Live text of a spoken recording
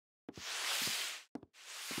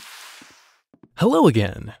Hello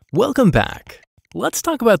again. Welcome back. Let's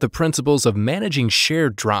talk about the principles of managing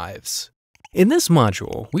shared drives. In this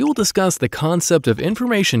module, we will discuss the concept of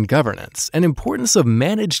information governance and importance of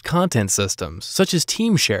managed content systems such as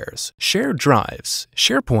team shares, shared drives,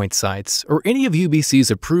 SharePoint sites, or any of UBC's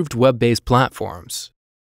approved web-based platforms.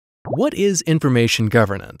 What is information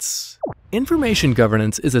governance? Information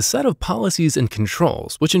governance is a set of policies and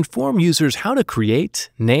controls which inform users how to create,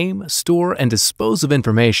 name, store, and dispose of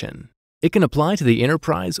information. It can apply to the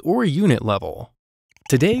enterprise or unit level.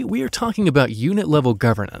 Today, we are talking about unit-level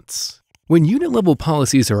governance. When unit-level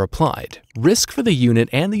policies are applied, risk for the unit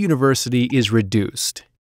and the university is reduced.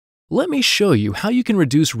 Let me show you how you can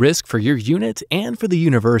reduce risk for your unit and for the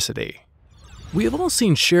university. We have all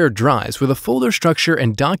seen shared drives where the folder structure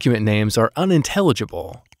and document names are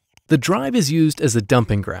unintelligible. The drive is used as a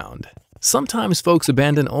dumping ground. Sometimes folks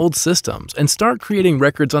abandon old systems and start creating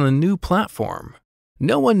records on a new platform.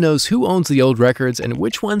 No one knows who owns the old records and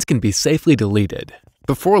which ones can be safely deleted.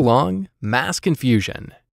 Before long, mass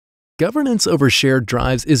confusion. Governance over shared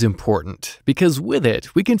drives is important because with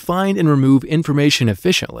it, we can find and remove information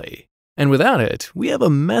efficiently. And without it, we have a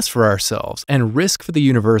mess for ourselves and risk for the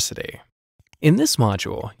university. In this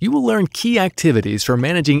module, you will learn key activities for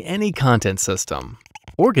managing any content system.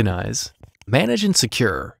 Organize, manage and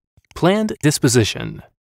secure, planned disposition.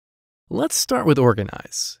 Let's start with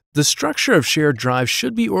organize. The structure of shared drives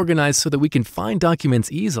should be organized so that we can find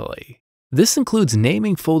documents easily. This includes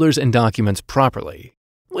naming folders and documents properly.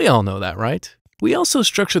 We all know that, right? We also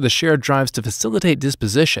structure the shared drives to facilitate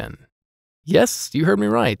disposition. Yes, you heard me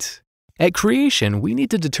right. At creation, we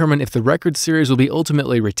need to determine if the record series will be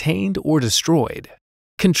ultimately retained or destroyed.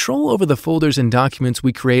 Control over the folders and documents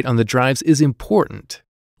we create on the drives is important.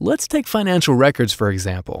 Let's take financial records, for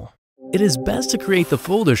example. It is best to create the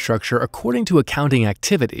folder structure according to accounting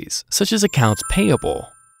activities, such as accounts payable.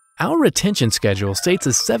 Our retention schedule states a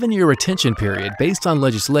 7-year retention period based on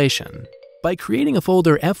legislation. By creating a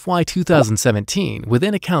folder FY 2017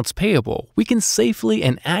 within accounts payable, we can safely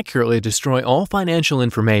and accurately destroy all financial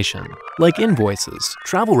information, like invoices,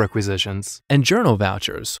 travel requisitions, and journal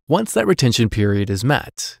vouchers, once that retention period is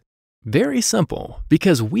met. Very simple,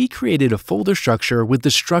 because we created a folder structure with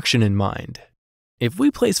destruction in mind. If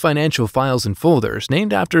we place financial files in folders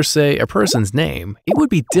named after, say, a person's name, it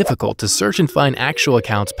would be difficult to search and find actual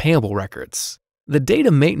accounts payable records. The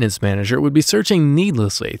data maintenance manager would be searching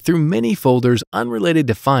needlessly through many folders unrelated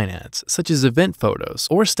to finance, such as event photos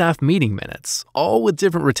or staff meeting minutes, all with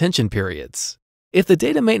different retention periods. If the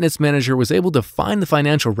data maintenance manager was able to find the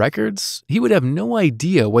financial records, he would have no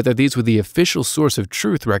idea whether these were the official source of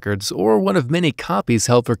truth records or one of many copies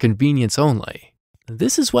held for convenience only.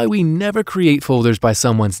 This is why we never create folders by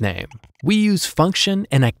someone's name. We use function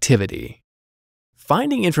and activity.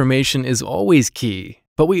 Finding information is always key.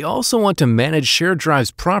 But we also want to manage shared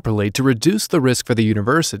drives properly to reduce the risk for the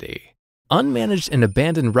university. Unmanaged and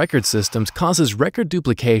abandoned record systems causes record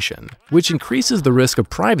duplication, which increases the risk of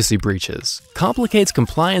privacy breaches, complicates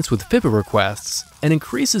compliance with FIPA requests, and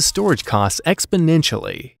increases storage costs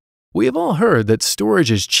exponentially. We have all heard that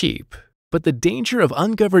storage is cheap, but the danger of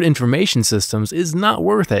ungoverned information systems is not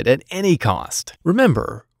worth it at any cost.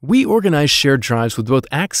 Remember, we organize shared drives with both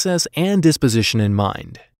access and disposition in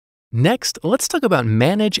mind. Next, let's talk about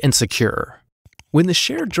manage and secure. When the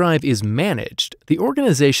shared drive is managed, the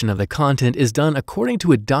organization of the content is done according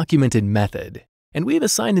to a documented method, and we've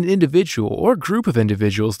assigned an individual or group of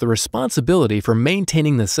individuals the responsibility for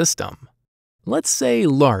maintaining the system. Let's say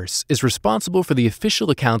Lars is responsible for the official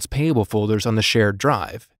accounts payable folders on the shared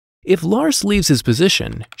drive. If Lars leaves his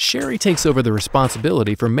position, Sherry takes over the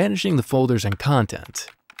responsibility for managing the folders and content.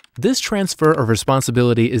 This transfer of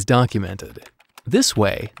responsibility is documented. This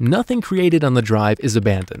way, nothing created on the drive is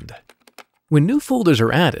abandoned. When new folders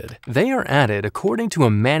are added, they are added according to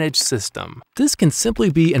a managed system. This can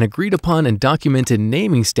simply be an agreed-upon and documented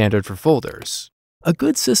naming standard for folders. A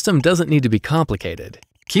good system doesn't need to be complicated.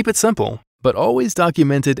 Keep it simple, but always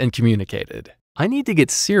documented and communicated. I need to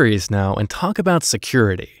get serious now and talk about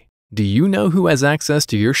security. Do you know who has access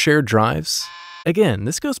to your shared drives? Again,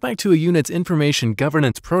 this goes back to a unit's information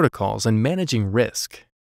governance protocols and managing risk.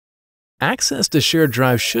 Access to shared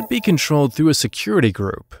drives should be controlled through a security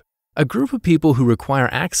group, a group of people who require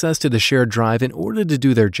access to the shared drive in order to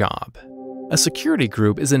do their job. A security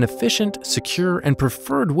group is an efficient, secure, and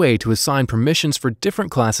preferred way to assign permissions for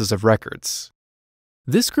different classes of records.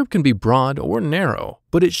 This group can be broad or narrow,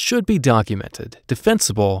 but it should be documented,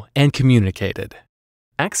 defensible, and communicated.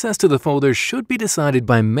 Access to the folders should be decided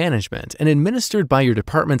by management and administered by your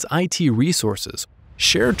department's IT resources.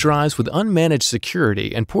 Shared drives with unmanaged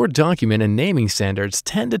security and poor document and naming standards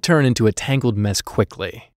tend to turn into a tangled mess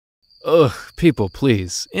quickly. Ugh, people,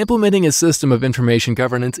 please. Implementing a system of information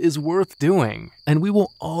governance is worth doing, and we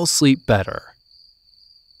will all sleep better.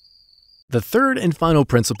 The third and final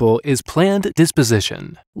principle is planned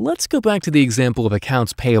disposition. Let's go back to the example of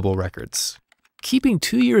accounts payable records. Keeping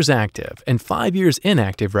 2 years active and 5 years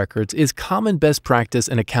inactive records is common best practice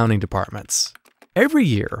in accounting departments. Every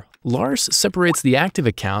year, Lars separates the active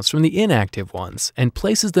accounts from the inactive ones and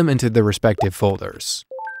places them into their respective folders.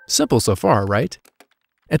 Simple so far, right?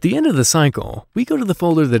 At the end of the cycle, we go to the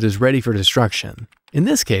folder that is ready for destruction. In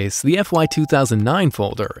this case, the FY 2009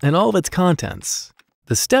 folder and all of its contents.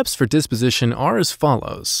 The steps for disposition are as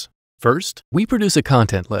follows. First, we produce a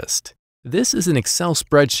content list. This is an Excel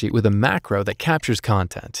spreadsheet with a macro that captures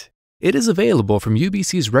content. It is available from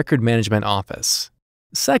UBC's Record Management Office.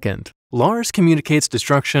 Second, Lars communicates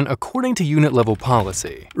destruction according to unit-level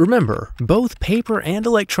policy. Remember, both paper and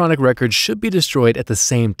electronic records should be destroyed at the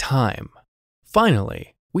same time.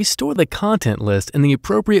 Finally, we store the content list in the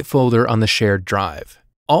appropriate folder on the shared drive.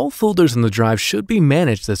 All folders in the drive should be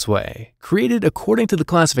managed this way, created according to the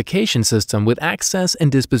classification system with access and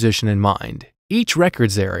disposition in mind. Each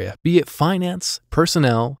records area, be it finance,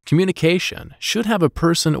 personnel, communication, should have a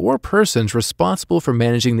person or persons responsible for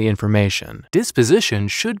managing the information. Disposition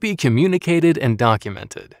should be communicated and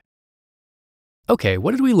documented. Okay,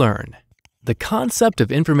 what did we learn? The concept of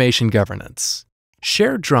information governance.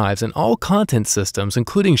 Shared drives and all content systems,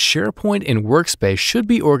 including SharePoint and WorkSpace, should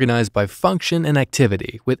be organized by function and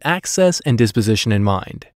activity with access and disposition in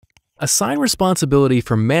mind. Assign responsibility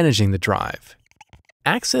for managing the drive.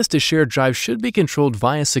 Access to shared drives should be controlled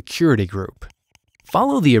via security group.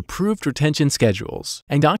 Follow the approved retention schedules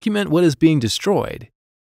and document what is being destroyed.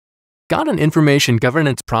 Got an information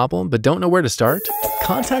governance problem but don't know where to start?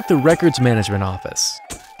 Contact the Records Management Office.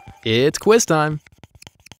 It's quiz time.